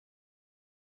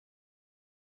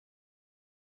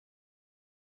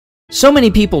So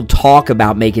many people talk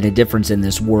about making a difference in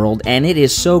this world, and it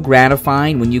is so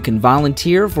gratifying when you can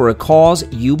volunteer for a cause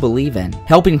you believe in.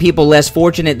 Helping people less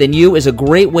fortunate than you is a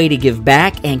great way to give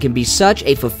back and can be such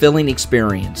a fulfilling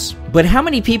experience. But how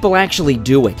many people actually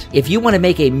do it? If you want to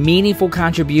make a meaningful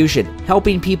contribution,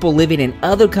 helping people living in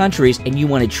other countries, and you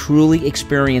want to truly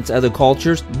experience other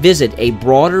cultures, visit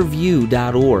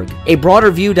abroaderview.org.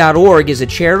 Abroaderview.org is a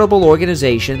charitable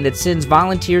organization that sends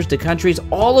volunteers to countries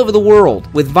all over the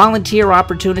world with volunteer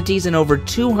opportunities and over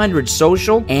 200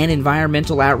 social and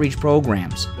environmental outreach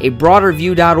programs.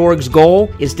 Abroaderview.org's goal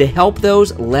is to help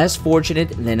those less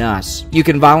fortunate than us. You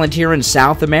can volunteer in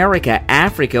South America,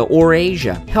 Africa, or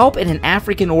Asia. Help in an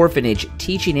African orphanage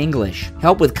teaching English.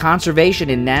 Help with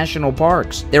conservation in national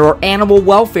parks. There are animal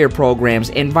welfare programs,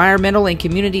 environmental and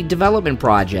community development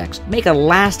projects. Make a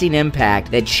lasting impact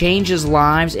that changes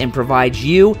lives and provides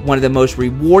you one of the most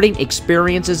rewarding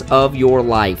experiences of your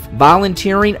life.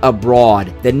 Volunteering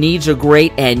abroad. The needs are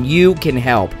great and you can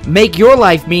help. Make your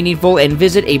life meaningful and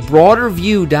visit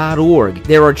abroaderview.org.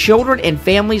 There are children and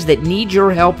families that need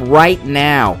your help right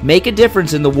now. Make a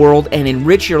difference in the world and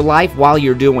enrich your life while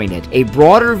you're doing it.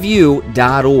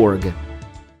 abroaderview.org.